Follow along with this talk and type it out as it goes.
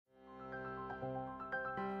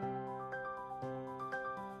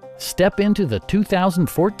Step into the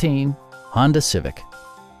 2014 Honda Civic.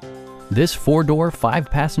 This four-door,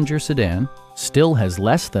 five-passenger sedan still has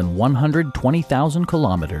less than 120,000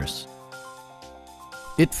 kilometers.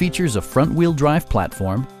 It features a front-wheel drive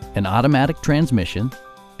platform, an automatic transmission,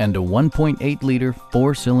 and a 1.8-liter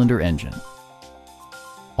four-cylinder engine.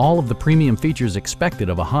 All of the premium features expected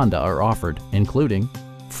of a Honda are offered, including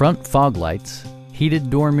front fog lights,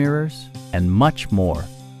 heated door mirrors, and much more.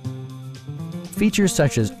 Features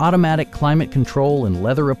such as automatic climate control and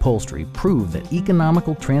leather upholstery prove that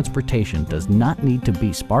economical transportation does not need to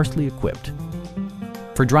be sparsely equipped.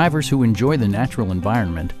 For drivers who enjoy the natural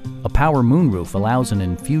environment, a power moonroof allows an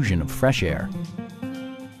infusion of fresh air.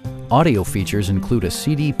 Audio features include a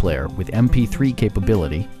CD player with MP3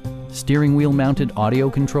 capability, steering wheel mounted audio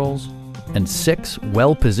controls, and 6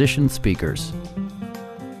 well-positioned speakers.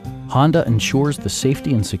 Honda ensures the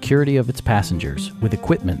safety and security of its passengers with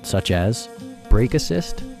equipment such as brake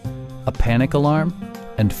assist, a panic alarm,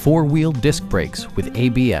 and 4-wheel disc brakes with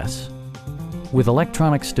ABS. With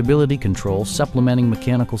electronic stability control supplementing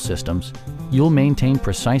mechanical systems, you'll maintain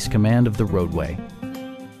precise command of the roadway.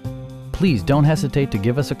 Please don't hesitate to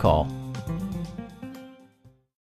give us a call.